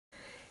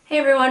Hey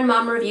everyone,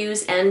 Mom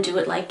Reviews and Do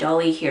It Like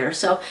Dolly here.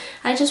 So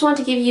I just want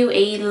to give you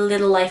a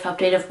little life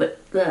update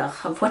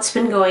of what's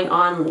been going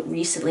on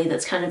recently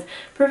that's kind of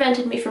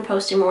prevented me from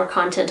posting more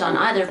content on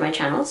either of my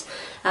channels.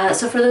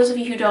 So for those of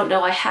you who don't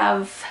know, I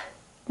have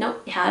two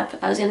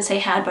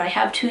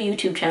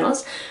YouTube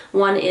channels.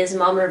 One is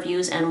Mom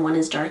Reviews and one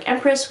is Dark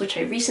Empress, which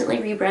I recently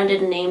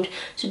rebranded and named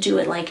to Do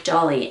It Like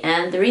Dolly.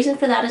 And the reason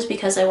for that is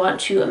because I want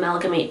to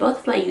amalgamate both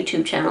of my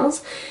YouTube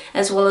channels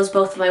as well as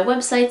both of my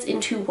websites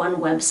into one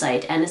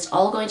website, and it's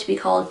all going to be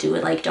called Do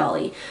It Like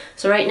Dolly.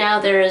 So right now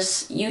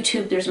there's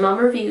Mom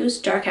Reviews,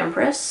 Dark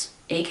Empress,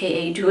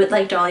 aka Do It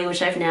Like Dolly,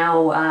 which I've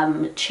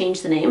now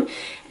changed the name.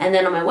 And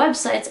then on my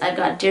websites, I've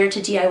got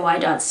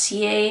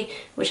daretodiy.ca,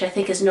 which I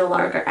think is no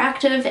longer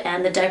active,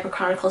 and the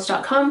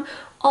diaperchronicles.com.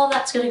 All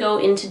that's going to go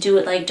into Do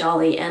It Like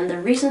Dolly, and the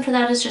reason for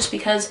that is just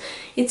because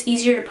it's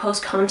easier to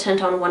post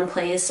content on one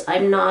place.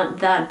 I'm not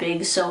that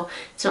big, so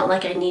it's not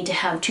like I need to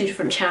have two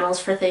different channels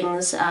for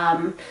things.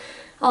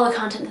 All the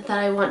content that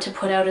I want to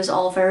put out is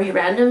all very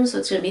random, so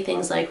it's going to be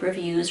things like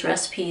reviews,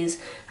 recipes,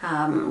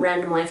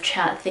 random life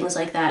chat, things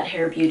like that,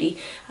 hair, beauty,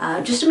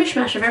 just a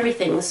mishmash of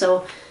everything.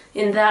 So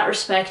in that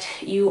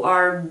respect, you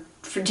are,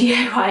 for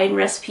DIY and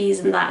recipes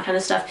and that kind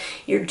of stuff,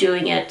 you're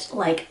doing it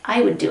like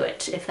I would do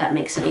it, if that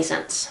makes any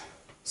sense.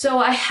 So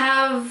I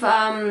have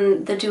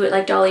the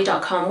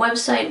doitlikeDolly.com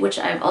website, which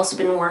I've also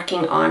been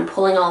working on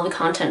pulling all the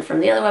content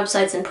from the other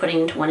websites and putting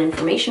into one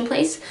information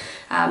place.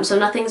 So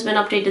nothing's been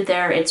updated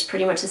there. It's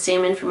pretty much the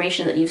same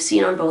information that you've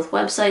seen on both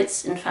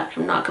websites. In fact,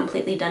 I'm not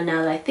completely done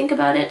now that I think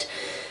about it.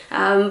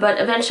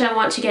 But eventually I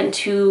want to get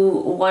into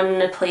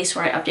one place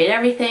where I update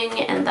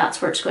everything, and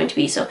that's where it's going to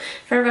be. So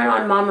for everyone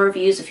on Mom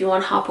Reviews, if you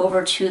want to hop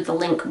over to the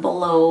link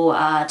below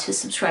to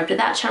subscribe to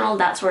that channel,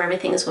 that's where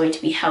everything is going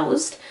to be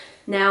housed.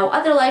 Now,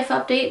 other life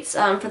updates,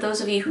 for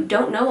those of you who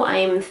don't know,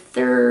 I'm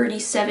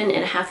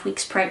 37.5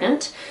 weeks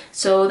pregnant,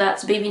 so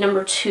that's baby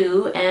number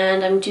 2,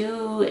 and I'm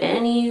due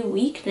any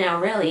week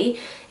now, really.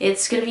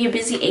 It's going to be a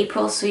busy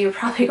April, so you're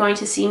probably going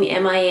to see me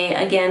MIA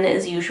again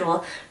as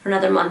usual for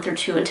another month or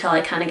two until I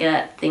kind of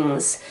get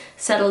things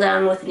settled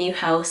down with the new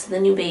house and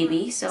the new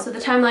baby. So the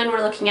timeline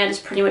we're looking at is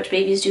pretty much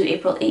baby's due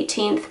April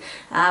 18th.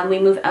 We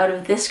move out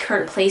of this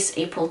current place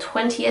April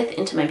 20th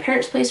into my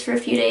parents' place for a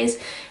few days,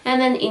 and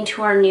then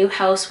into our new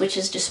house, which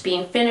is just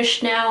being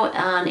finished now,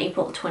 on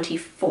April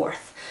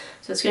 24th.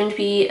 So it's going to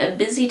be a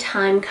busy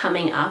time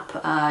coming up.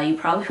 You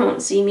probably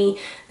won't see me.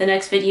 The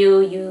next video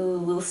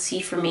you will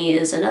see from me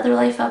is another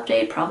life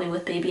update, probably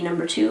with baby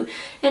number 2,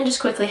 and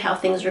just quickly how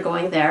things are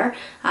going there.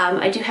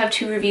 I do have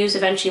 2 reviews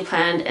eventually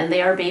planned, and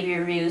they are baby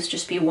reviews,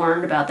 just be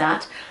warned about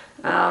that.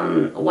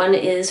 One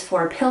is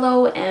for a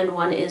pillow, and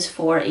one is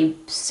for a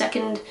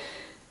second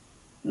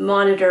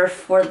monitor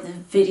for the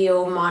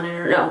video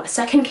monitor, no, a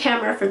second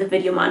camera for the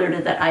video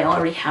monitor that I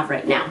already have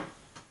right now.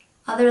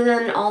 Other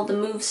than all the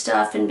move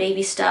stuff and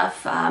baby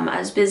stuff, I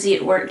was busy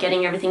at work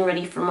getting everything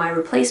ready for my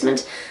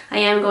replacement. I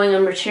am going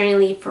on maternity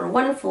leave for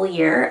 1 full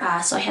year,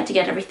 so I had to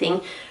get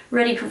everything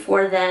ready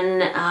before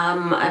then.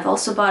 I've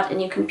also bought a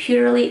new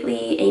computer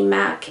lately, a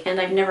Mac, and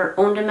I've never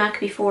owned a Mac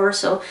before,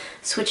 so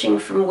switching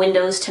from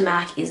Windows to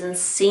Mac is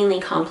insanely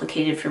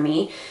complicated for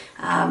me.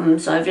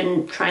 So I've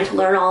been trying to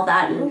learn all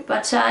that,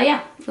 but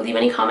yeah, leave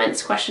any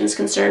comments, questions,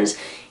 concerns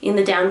in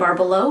the down bar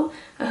below.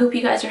 I hope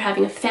you guys are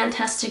having a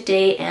fantastic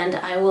day, and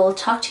I will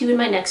talk to you in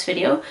my next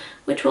video,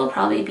 which will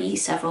probably be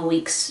several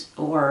weeks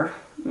or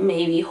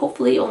maybe,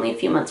 hopefully, only a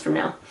few months from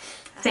now.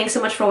 Thanks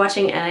so much for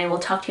watching, and I will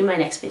talk to you in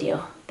my next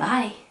video.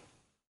 Bye!